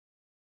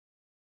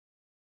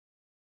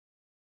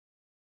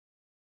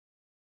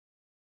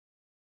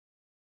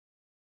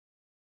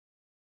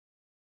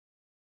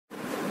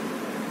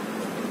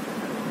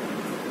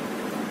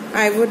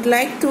I would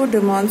like to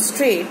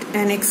demonstrate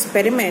an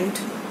experiment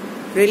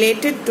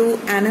related to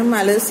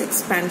anomalous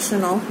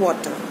expansion of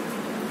water.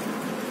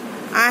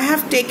 I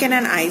have taken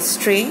an ice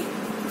tray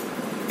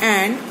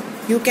and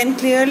you can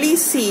clearly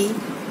see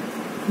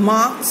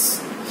marks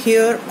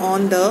here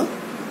on the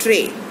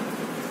tray.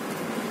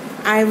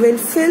 I will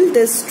fill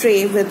this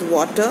tray with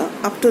water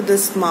up to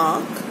this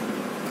mark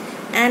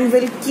and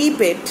will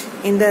keep it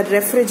in the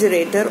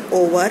refrigerator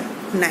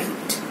overnight.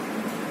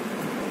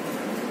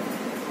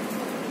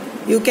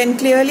 You can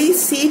clearly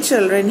see,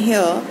 children,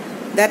 here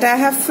that I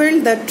have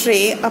filled the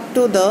tray up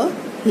to the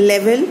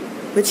level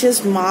which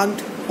is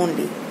marked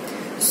only.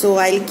 So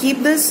I'll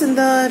keep this in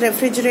the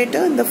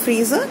refrigerator, in the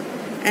freezer,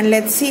 and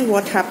let's see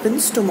what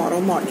happens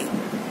tomorrow morning.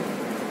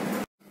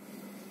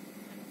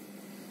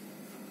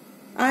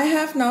 I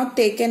have now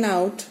taken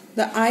out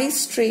the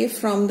ice tray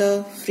from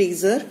the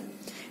freezer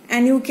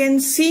and you can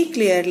see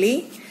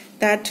clearly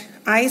that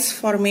ice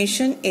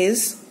formation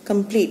is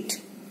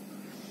complete.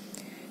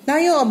 Now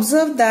you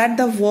observe that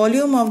the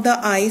volume of the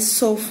ice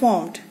so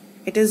formed,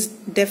 it is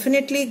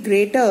definitely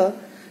greater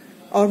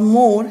or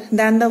more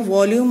than the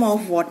volume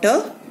of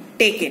water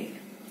taken.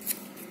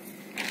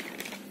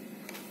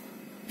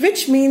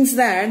 Which means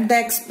that the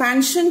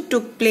expansion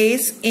took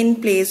place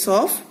in place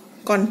of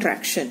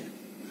contraction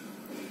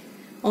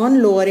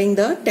on lowering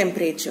the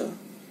temperature.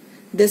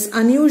 This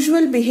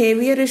unusual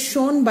behavior is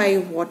shown by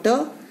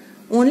water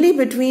only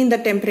between the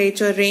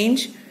temperature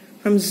range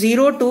from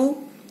 0 to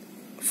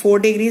 4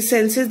 degrees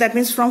Celsius, that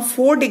means from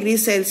 4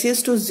 degrees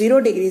Celsius to 0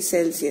 degrees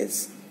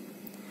Celsius.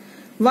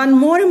 One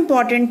more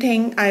important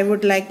thing I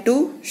would like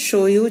to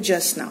show you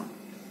just now.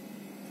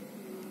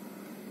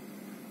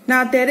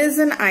 Now there is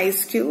an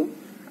ice cube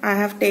I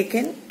have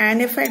taken,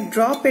 and if I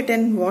drop it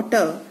in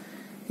water,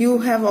 you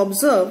have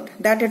observed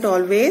that it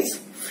always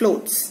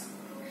floats.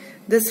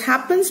 This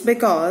happens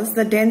because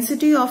the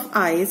density of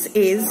ice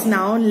is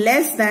now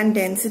less than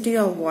density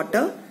of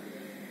water.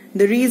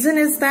 The reason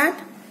is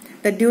that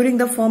during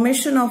the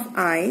formation of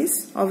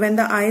ice, or when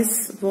the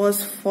ice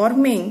was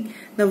forming,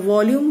 the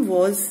volume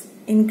was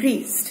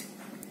increased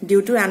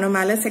due to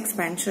anomalous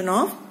expansion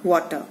of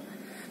water.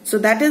 So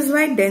that is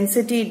why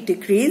density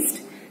decreased,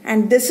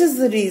 and this is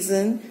the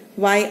reason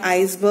why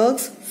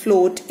icebergs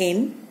float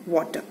in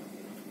water.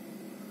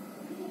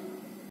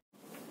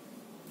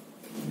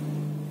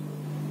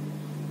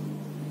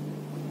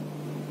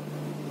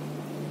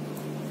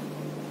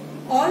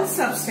 All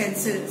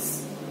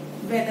substances,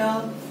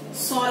 whether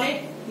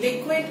solid,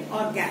 liquid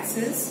or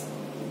gases,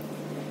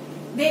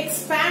 they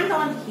expand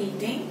on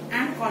heating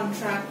and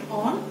contract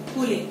on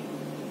cooling.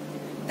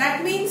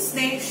 That means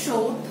they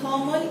show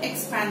thermal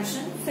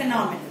expansion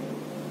phenomenon.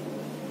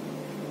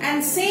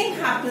 And same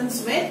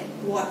happens with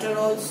water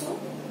also.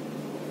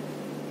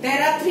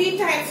 There are three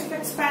types of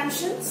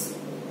expansions.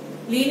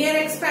 Linear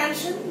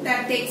expansion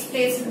that takes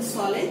place in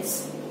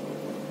solids.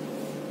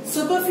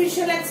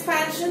 Superficial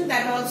expansion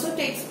that also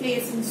takes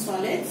place in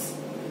solids.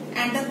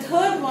 And the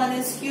third one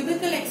is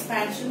cubical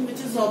expansion, which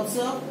is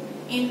observed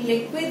in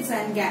liquids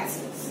and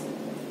gases.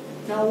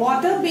 Now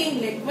water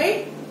being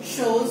liquid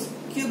shows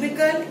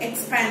cubical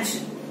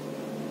expansion.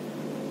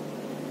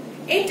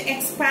 It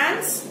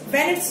expands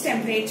when its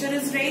temperature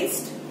is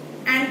raised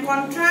and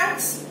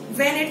contracts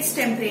when its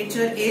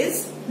temperature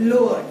is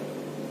lowered.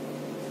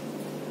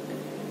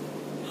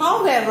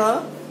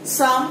 However,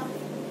 some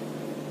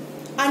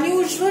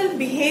unusual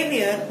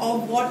behavior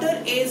of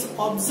water is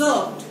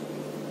observed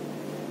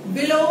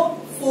below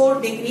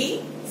 4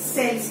 degrees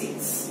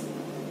Celsius.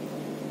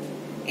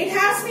 It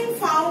has been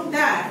found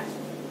that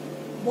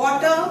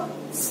water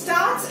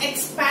starts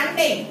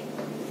expanding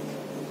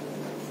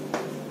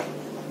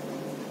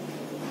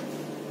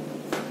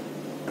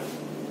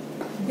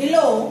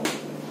below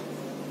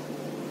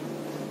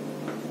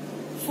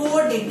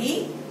 4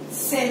 degrees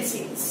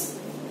Celsius,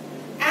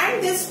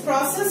 and this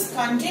process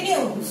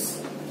continues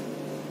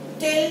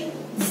till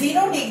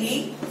 0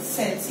 degrees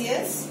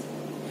Celsius.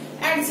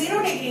 At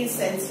 0 degrees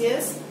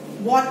Celsius,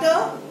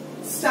 water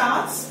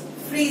starts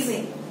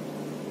freezing.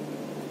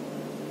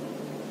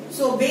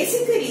 So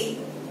basically,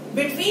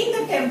 between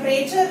the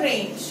temperature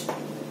range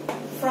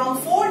from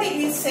 4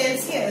 degrees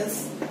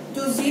Celsius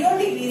to 0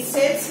 degrees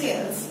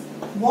Celsius,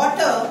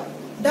 water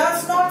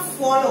does not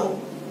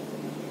follow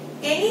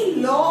any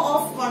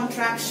law of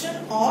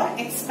contraction or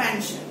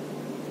expansion.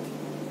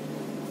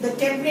 The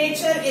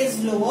temperature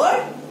is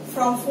lowered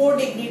from 4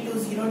 degrees to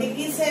 0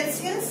 degrees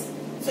Celsius.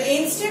 So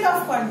instead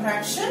of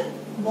contraction,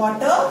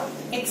 water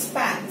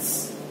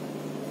expands.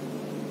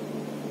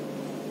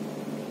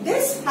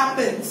 This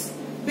happens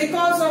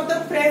because of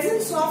the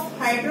presence of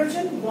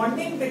hydrogen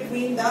bonding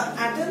between the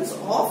atoms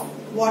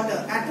of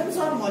water, atoms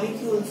or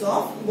molecules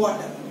of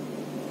water.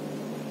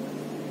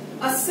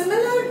 A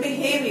similar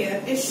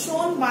behavior is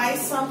shown by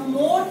some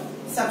more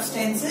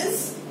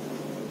substances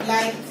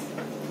like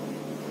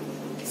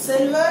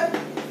silver,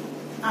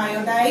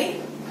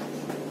 iodide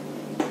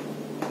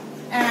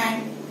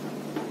and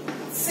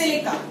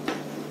silica.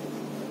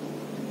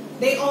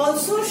 They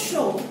also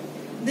show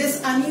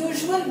this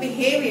unusual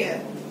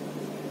behavior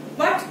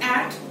but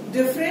at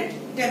different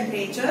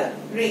temperature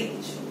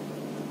range.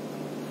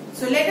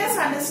 So let us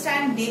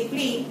understand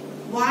deeply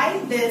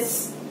why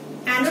this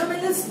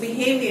anomalous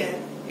behavior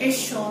is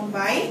shown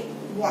by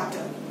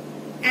water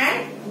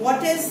and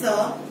what is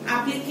the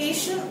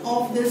application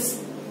of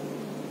this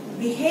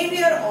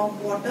behavior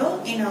of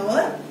water in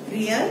our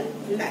real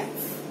life.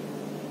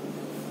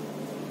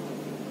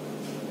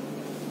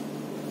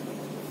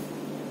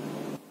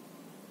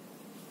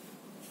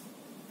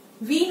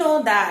 We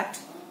know that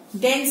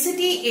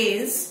density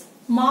is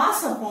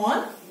mass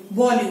upon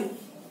volume,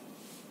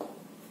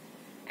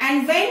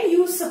 and when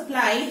you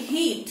supply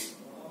heat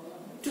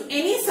to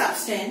any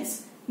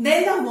substance,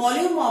 then the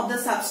volume of the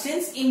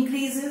substance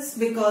increases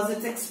because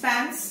it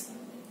expands,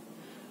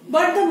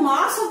 but the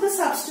mass of the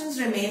substance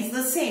remains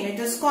the same, it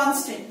is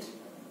constant.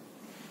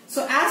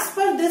 So as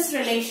per this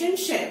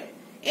relationship,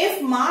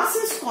 if mass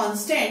is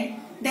constant,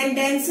 then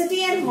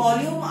density and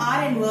volume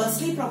are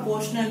inversely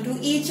proportional to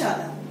each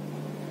other,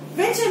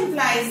 which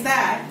implies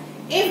that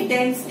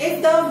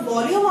if the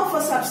volume of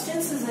a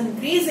substance is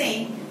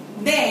increasing,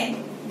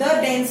 then the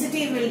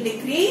density will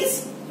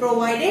decrease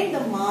provided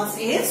the mass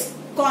is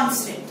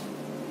constant.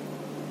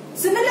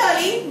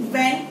 Similarly,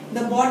 when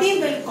the body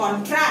will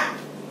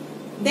contract,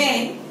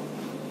 then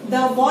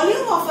the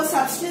volume of a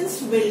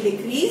substance will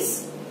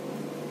decrease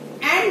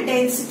and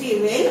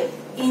density will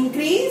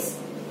increase.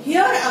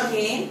 Here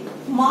again,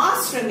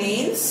 mass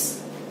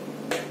remains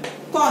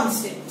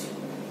constant.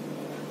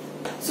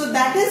 So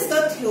that is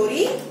the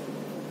theory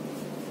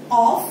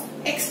of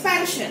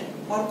expansion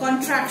or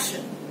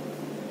contraction.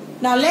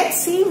 Now let's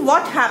see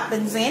what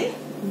happens in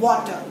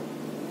water.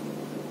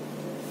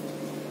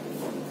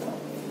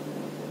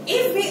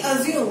 If we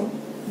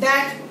assume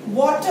that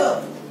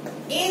water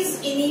is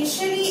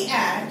initially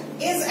at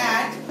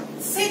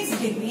 6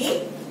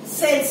 degrees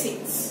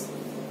Celsius,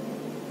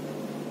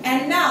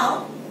 and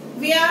now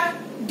we are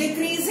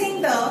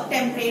decreasing the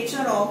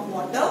temperature of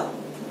water,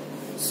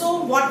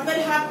 so what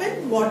will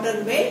happen?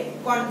 Water will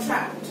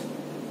contract.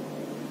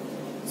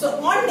 So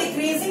on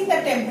decreasing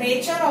the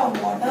temperature of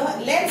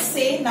water, let's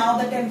say now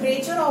the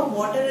temperature of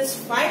water is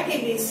 5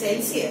 degrees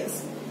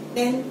Celsius,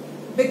 then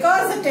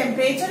because the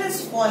temperature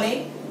is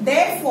falling,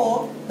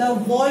 therefore the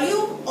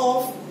volume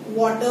of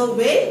water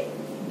will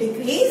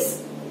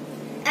decrease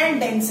and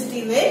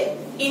density will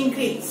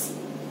increase.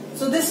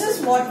 So this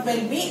is what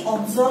will be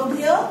observed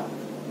here.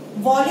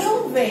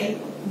 Volume will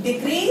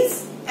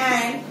decrease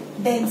and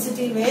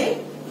density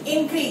will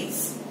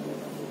increase.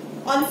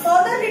 On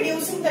further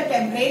reducing the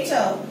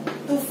temperature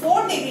to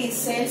 4 degrees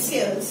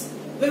Celsius,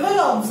 we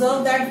will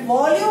observe that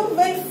volume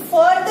will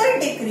further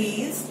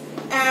decrease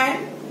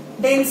and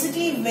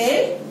density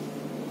will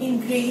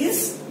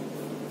increase,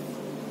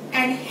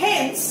 and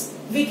hence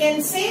we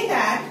can say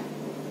that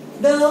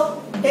the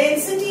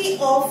density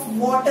of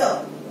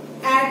water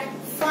at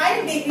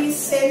 5 degrees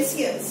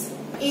Celsius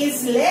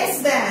is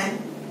less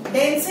than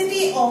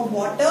density of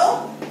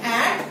water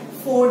at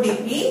 4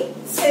 degrees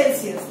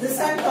Celsius. This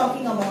I am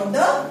talking about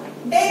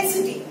the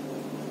density.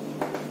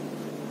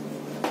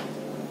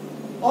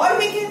 Or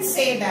we can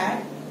say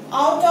that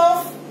out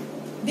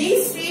of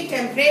these three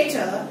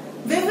temperatures,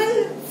 we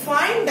will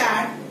find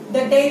that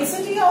the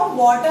density of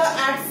water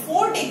at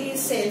 4 degrees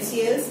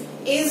Celsius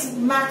is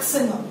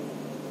maximum.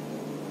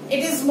 It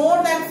is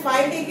more than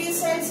 5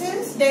 degrees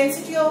Celsius,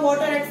 density of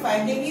water at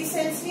 5 degrees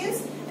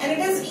Celsius, and it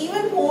is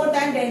even more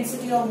than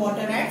density of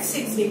water at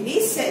 6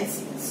 degrees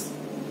Celsius.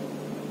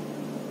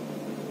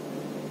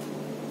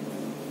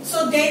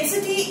 So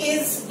density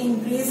is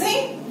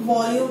increasing,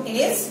 volume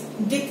is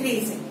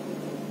decreasing.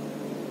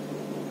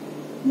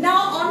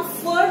 Now on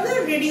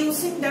further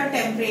reducing the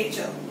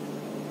temperature,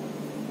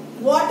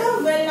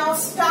 water will now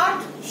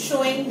start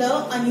showing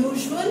the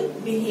unusual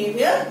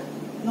behavior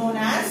known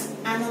as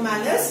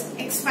anomalous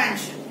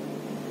expansion.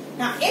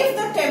 Now if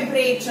the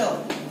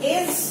temperature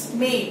is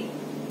made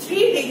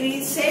 3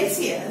 degrees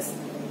Celsius,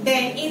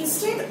 then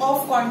instead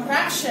of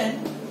contraction,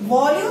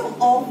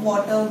 volume of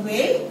water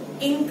will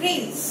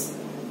increase.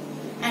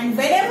 And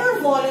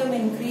whenever volume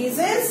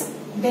increases,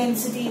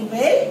 density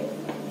will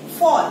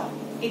fall.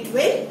 It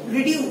will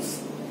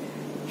reduce.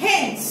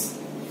 Hence,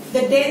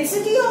 the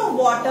density of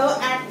water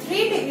at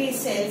 3 degrees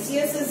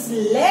Celsius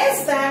is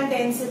less than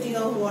density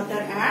of water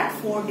at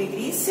 4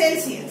 degrees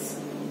Celsius.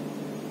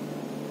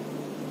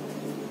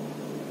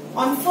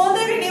 On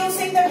further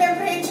reducing the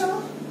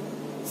temperature,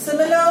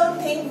 similar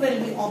thing will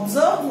be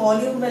observed.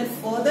 Volume will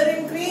further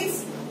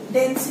increase.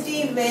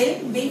 Density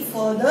will be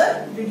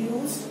further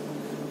reduced.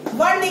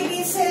 1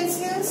 degree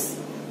Celsius,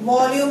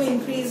 volume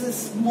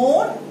increases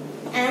more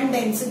and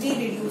density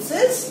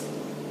reduces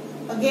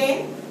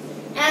again,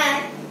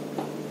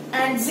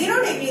 and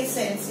 0 degrees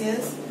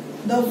Celsius,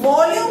 the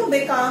volume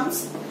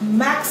becomes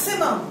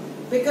maximum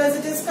because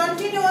it is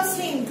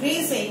continuously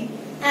increasing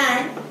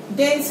and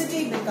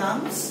density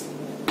becomes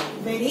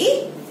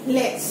very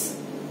less.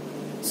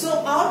 So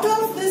out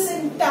of this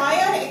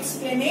entire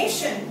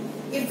explanation,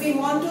 if we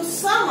want to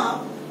sum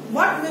up,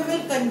 what we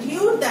will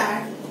conclude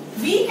that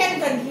we can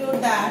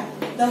conclude that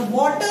the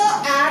water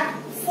at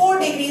 4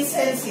 degrees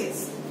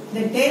Celsius,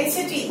 the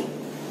density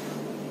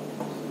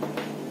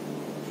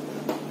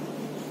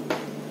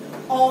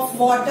of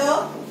water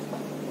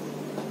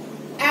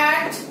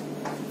at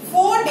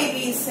 4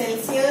 degrees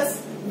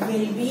Celsius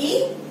will be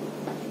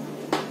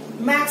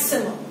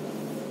maximum.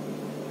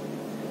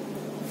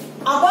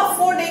 Above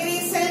 4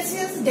 degrees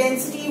Celsius,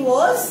 density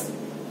was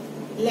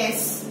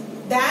less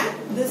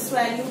than this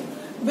value.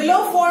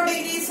 Below 4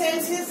 degrees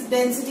Celsius,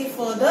 density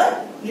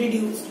further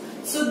reduced.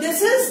 So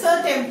this is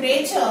the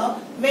temperature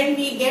when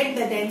we get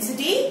the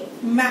density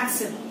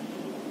maximum.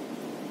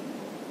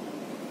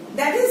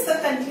 That is the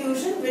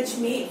conclusion which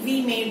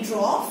we may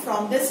draw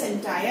from this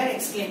entire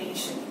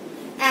explanation.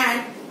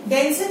 And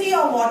density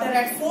of water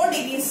at 4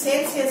 degrees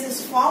Celsius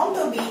is found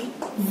to be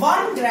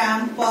 1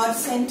 gram per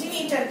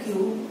centimeter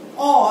cube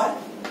or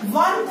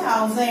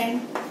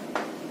 1000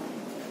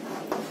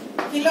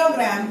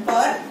 kilogram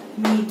per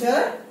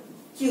meter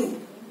cube.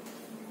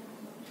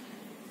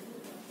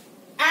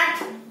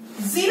 At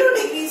 0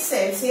 degrees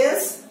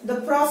Celsius,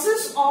 the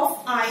process of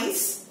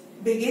ice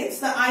begins,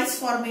 the ice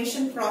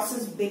formation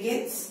process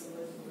begins.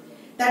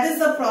 That is,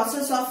 the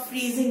process of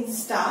freezing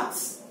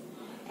starts,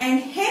 and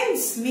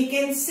hence we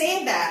can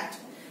say that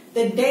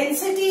the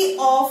density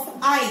of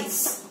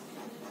ice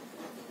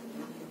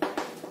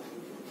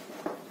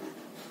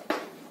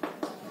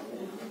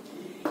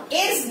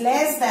is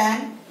less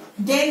than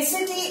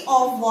density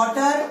of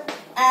water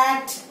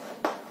at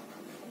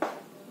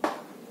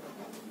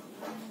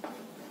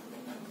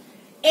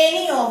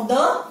any of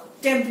the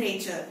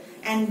temperature,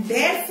 and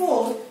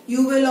therefore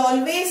you will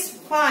always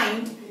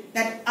find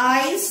that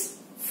ice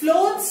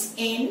floats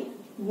in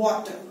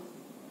water.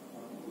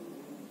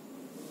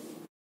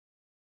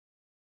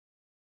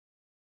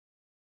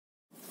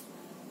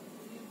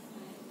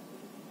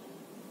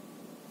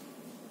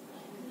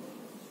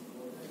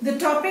 The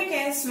topic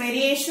is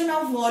variation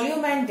of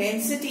volume and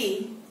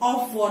density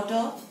of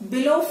water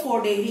below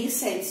 4 degrees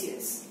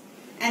Celsius,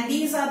 and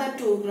these are the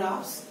two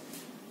graphs.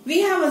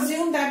 We have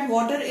assumed that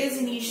water is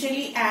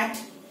initially at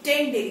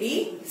 10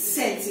 degrees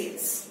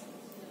Celsius.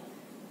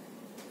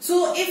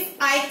 So if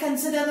I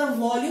consider the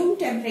volume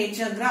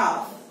temperature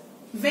graph,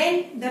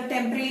 when the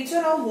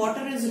temperature of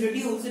water is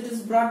reduced, it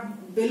is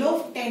brought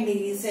below 10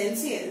 degrees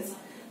Celsius,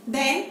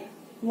 then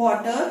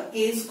water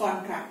is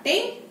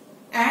contracting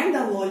and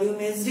the volume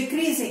is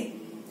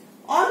decreasing.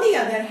 On the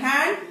other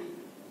hand,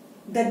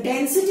 the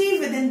density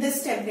within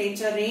this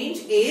temperature range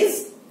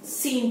is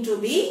seen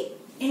to be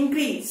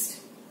increased.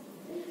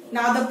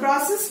 Now the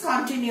process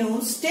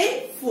continues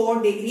till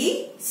 4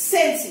 degrees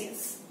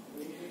Celsius.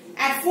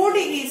 At 4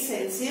 degrees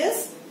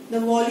Celsius,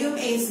 the volume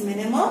is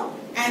minimum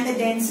and the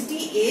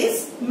density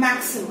is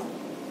maximum,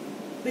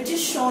 which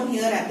is shown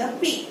here at the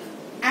peak.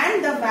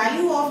 And the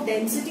value of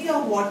density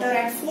of water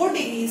at 4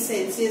 degrees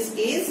Celsius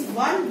is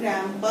 1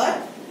 gram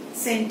per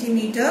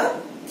centimeter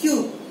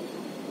cube.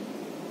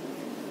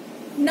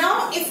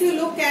 Now if you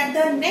look at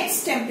the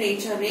next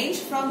temperature range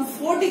from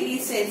 4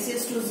 degrees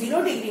Celsius to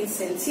 0 degrees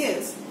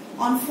Celsius,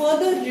 on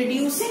further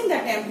reducing the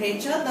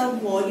temperature, the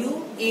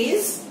volume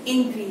is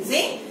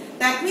increasing.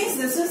 That means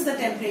this is the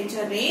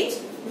temperature range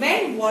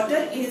when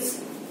water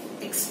is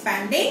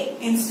expanding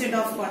instead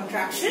of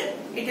contraction.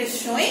 It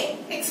is showing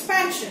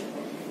expansion,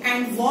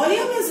 and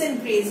volume is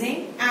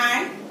increasing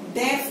and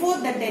therefore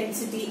the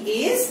density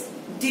is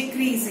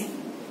decreasing.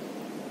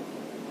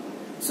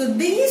 So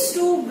these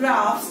two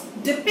graphs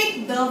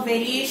depict the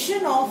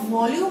variation of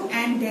volume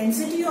and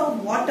density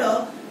of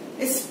water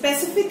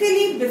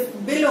specifically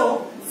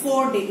below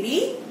 4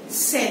 degrees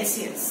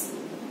Celsius,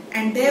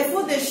 and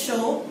therefore this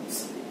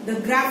shows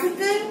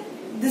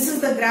this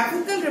is the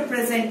graphical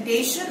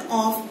representation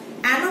of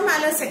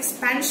anomalous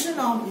expansion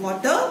of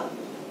water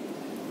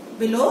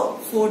below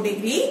 4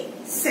 degrees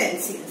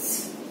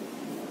Celsius.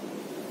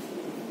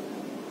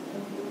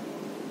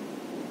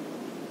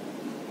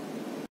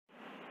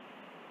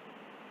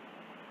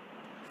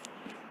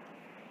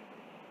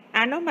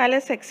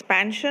 Anomalous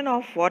expansion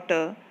of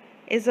water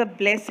is a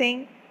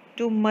blessing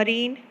to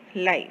marine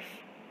life.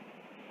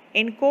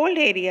 In cold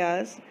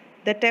areas,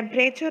 the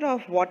temperature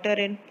of water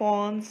in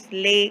ponds,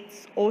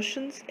 lakes,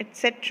 oceans,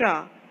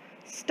 etc.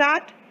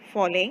 start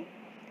falling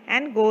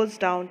and goes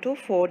down to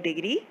 4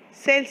 degrees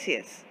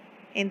Celsius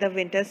in the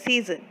winter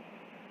season,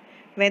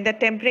 when the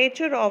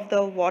temperature of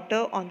the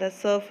water on the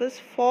surface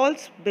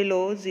falls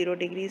below 0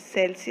 degrees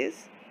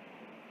Celsius.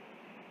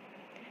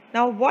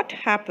 Now what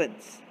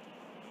happens?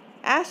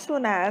 As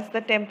soon as the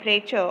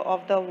temperature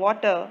of the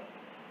water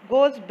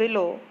goes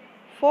below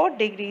 4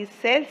 degrees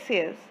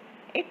Celsius,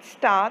 it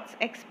starts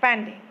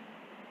expanding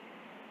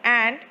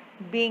and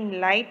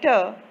being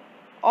lighter,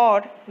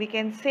 or we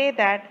can say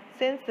that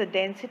since the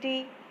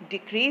density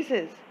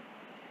decreases,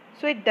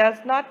 so it does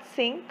not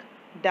sink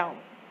down,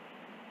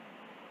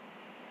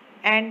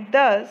 and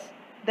thus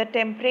the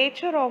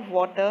temperature of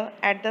water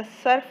at the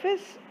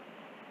surface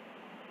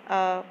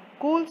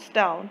cools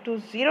down to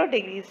 0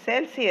 degrees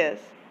Celsius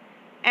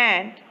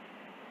and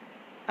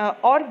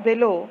or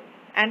below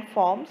and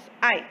forms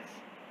ice.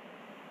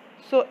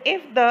 So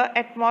if the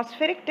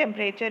atmospheric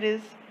temperature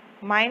is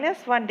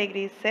 -1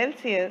 degree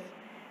Celsius,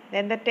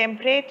 then the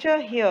temperature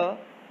here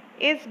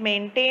is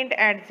maintained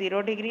at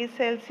 0 degrees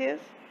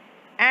Celsius,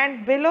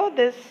 and below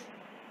this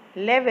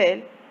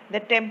level, the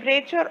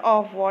temperature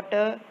of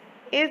water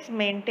is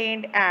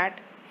maintained at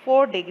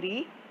 4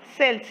 degrees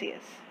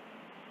Celsius.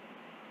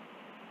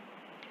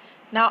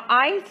 Now,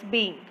 ice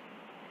being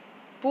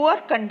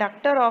poor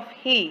conductor of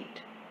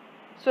heat,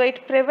 so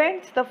it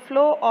prevents the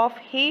flow of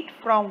heat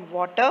from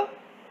water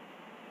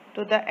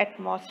to the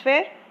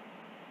atmosphere,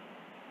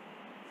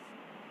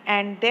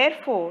 and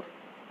therefore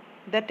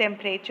the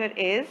temperature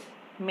is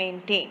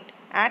maintained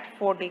at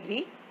 4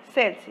 degrees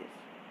Celsius.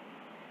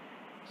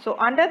 So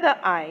under the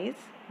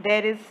ice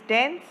there is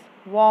dense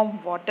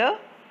warm water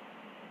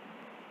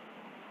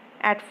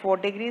at 4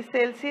 degrees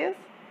Celsius,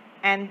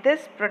 and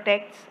this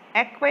protects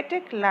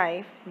aquatic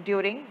life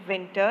during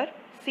winter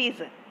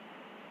season.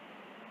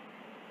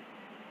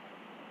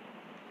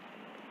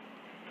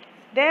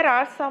 There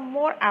are some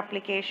more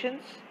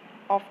applications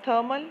of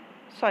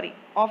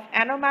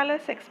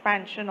anomalous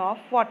expansion of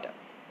water.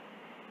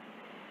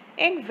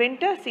 In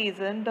winter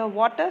season, the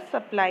water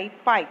supply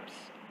pipes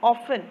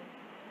open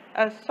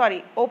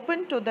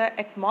to the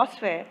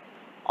atmosphere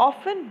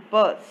often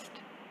burst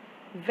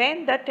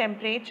when the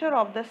temperature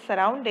of the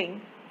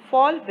surrounding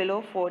fall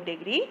below 4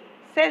 degrees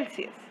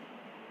Celsius.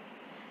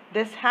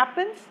 This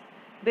happens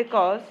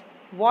because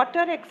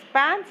water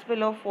expands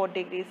below 4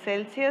 degrees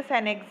Celsius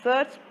and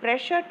exerts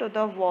pressure to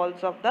the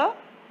walls of the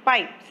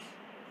pipes.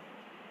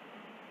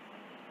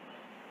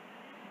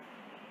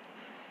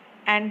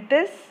 And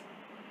this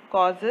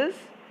causes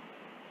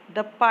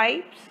the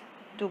pipes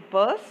to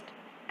burst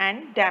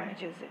and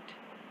damages it.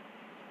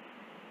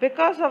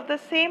 Because of the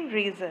same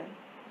reason,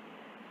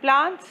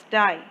 plants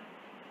die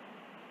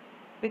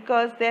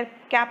because their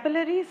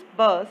capillaries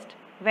burst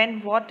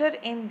when water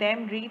in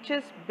them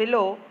reaches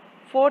below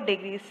 4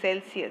 degrees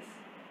Celsius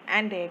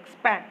and they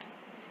expand,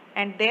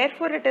 and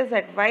therefore it is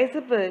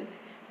advisable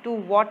to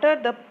water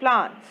the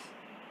plants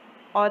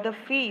or the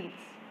fields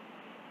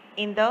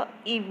in the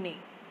evening.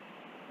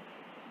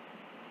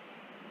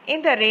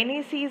 In the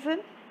rainy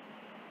season,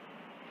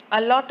 a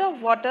lot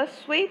of water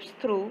sweeps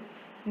through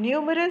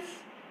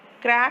numerous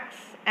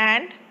cracks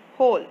and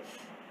holes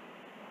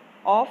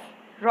of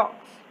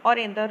rocks or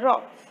in the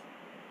rocks.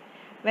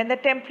 When the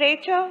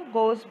temperature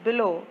goes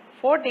below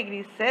 4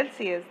 degrees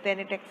Celsius, then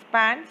it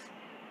expands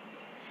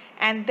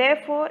and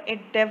therefore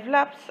it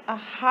develops a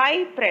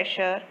high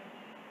pressure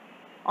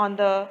on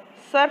the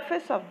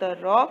surface of the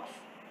rocks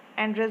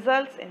and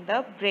results in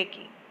the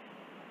breaking.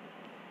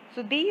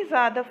 So these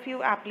are the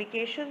few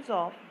applications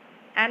of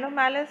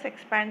anomalous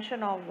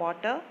expansion of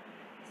water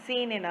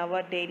seen in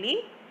our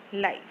daily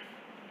life.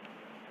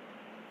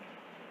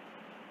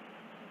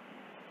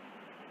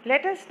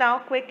 Let us now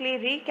quickly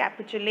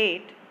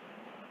recapitulate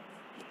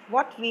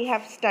what we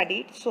have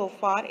studied so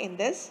far in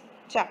this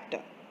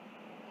chapter.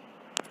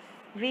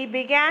 We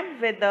began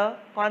with the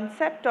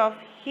concept of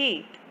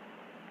heat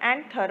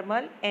and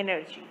thermal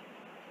energy,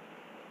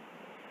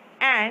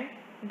 and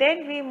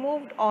then we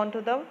moved on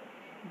to the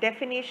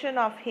definition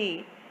of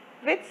heat,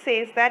 which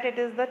says that it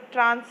is the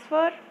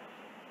transfer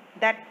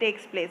that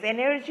takes place,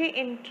 energy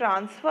in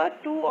transfer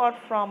to or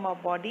from a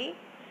body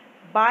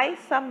by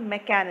some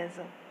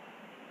mechanism,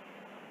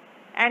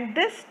 and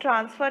this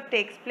transfer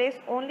takes place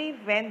only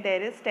when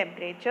there is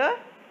temperature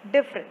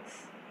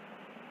difference.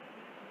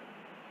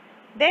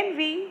 Then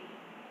we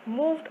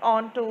moved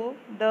on to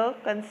the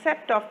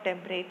concept of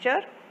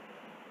temperature.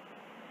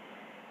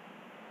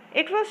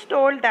 It was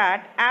told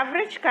that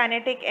average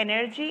kinetic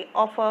energy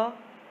of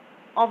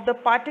the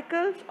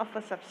particles of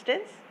a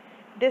substance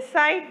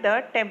decide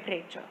the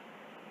temperature.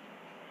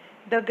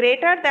 The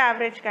greater the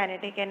average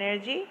kinetic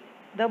energy,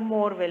 the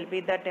more will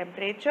be the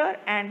temperature,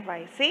 and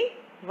vice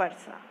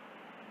versa.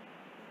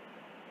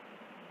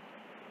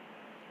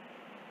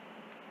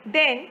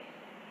 Then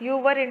you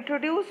were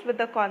introduced with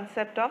the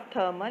concept of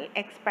thermal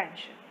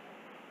expansion.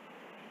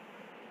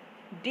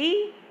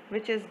 D,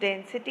 which is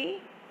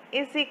density,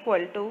 is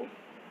equal to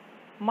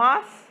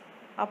mass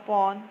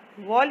upon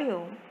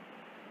volume.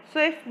 So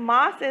if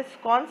mass is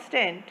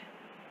constant,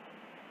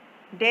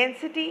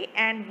 density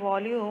and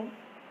volume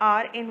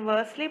are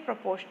inversely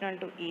proportional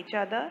to each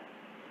other.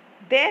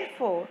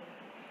 Therefore,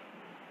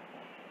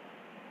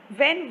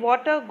 when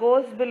water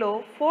goes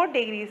below 4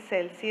 degrees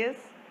Celsius,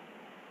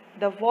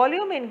 the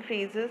volume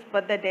increases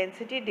but the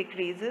density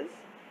decreases.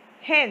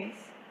 Hence,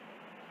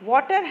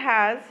 water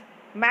has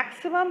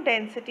maximum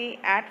density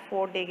at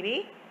 4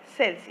 degrees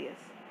Celsius,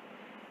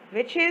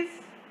 which is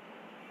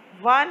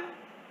 1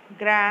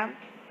 gram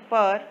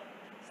per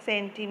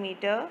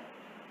centimeter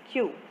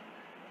cube.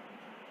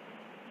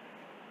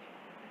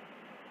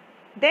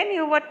 Then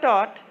you were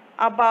taught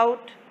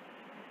about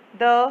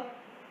the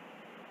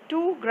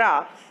two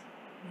graphs,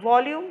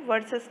 volume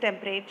versus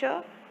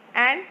temperature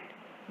and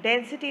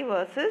density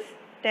versus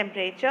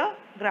temperature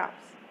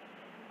graphs.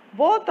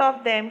 Both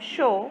of them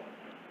show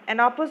an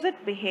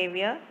opposite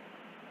behavior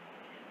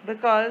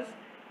because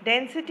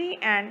density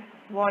and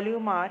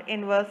volume are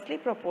inversely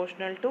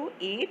proportional to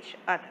each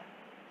other.